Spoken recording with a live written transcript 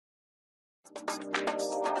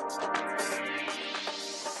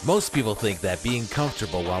Most people think that being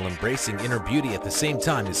comfortable while embracing inner beauty at the same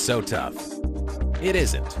time is so tough. It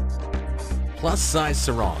isn't. Plus-size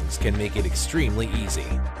sarongs can make it extremely easy.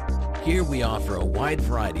 Here we offer a wide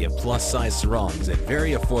variety of plus-size sarongs at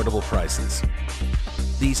very affordable prices.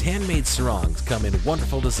 These handmade sarongs come in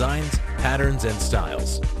wonderful designs, patterns, and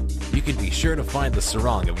styles. You can be sure to find the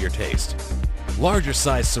sarong of your taste. Larger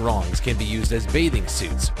size sarongs can be used as bathing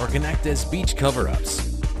suits or can act as beach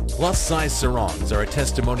cover-ups. Plus-size sarongs are a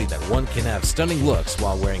testimony that one can have stunning looks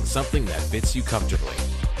while wearing something that fits you comfortably.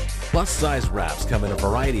 Plus-size wraps come in a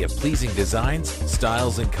variety of pleasing designs,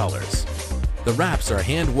 styles, and colors. The wraps are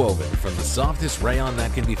hand-woven from the softest rayon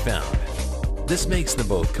that can be found. This makes them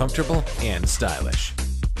both comfortable and stylish.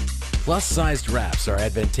 Plus-sized wraps are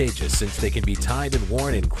advantageous since they can be tied and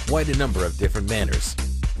worn in quite a number of different manners.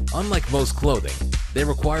 Unlike most clothing, they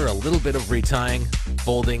require a little bit of retying,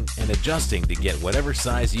 folding, and adjusting to get whatever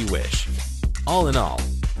size you wish. All in all,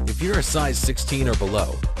 if you're a size 16 or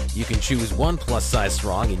below, you can choose one plus-size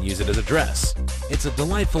sarong and use it as a dress. It's a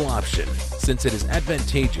delightful option since it is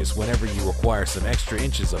advantageous whenever you require some extra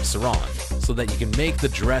inches of sarong so that you can make the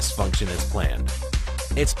dress function as planned.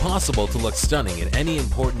 It's possible to look stunning at any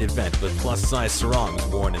important event with plus-size sarongs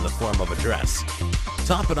worn in the form of a dress.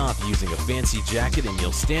 Top it off using a fancy jacket and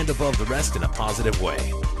you'll stand above the rest in a positive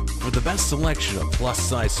way. For the best selection of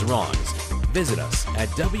plus-size sarongs, visit us at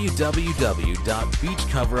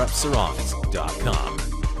www.beachcoverupsarongs.com.